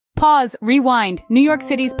Pause, rewind. New York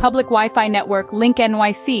City's public Wi-Fi network,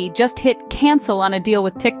 LinkNYC, just hit cancel on a deal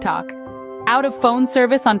with TikTok. Out of phone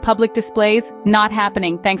service on public displays? Not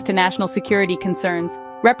happening thanks to national security concerns.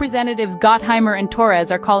 Representatives Gottheimer and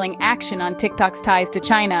Torres are calling action on TikTok's ties to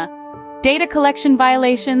China. Data collection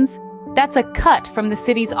violations? That's a cut from the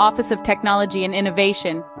city's Office of Technology and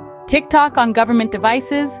Innovation. TikTok on government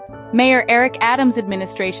devices? Mayor Eric Adams'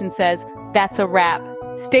 administration says that's a wrap.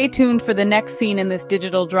 Stay tuned for the next scene in this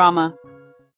digital drama.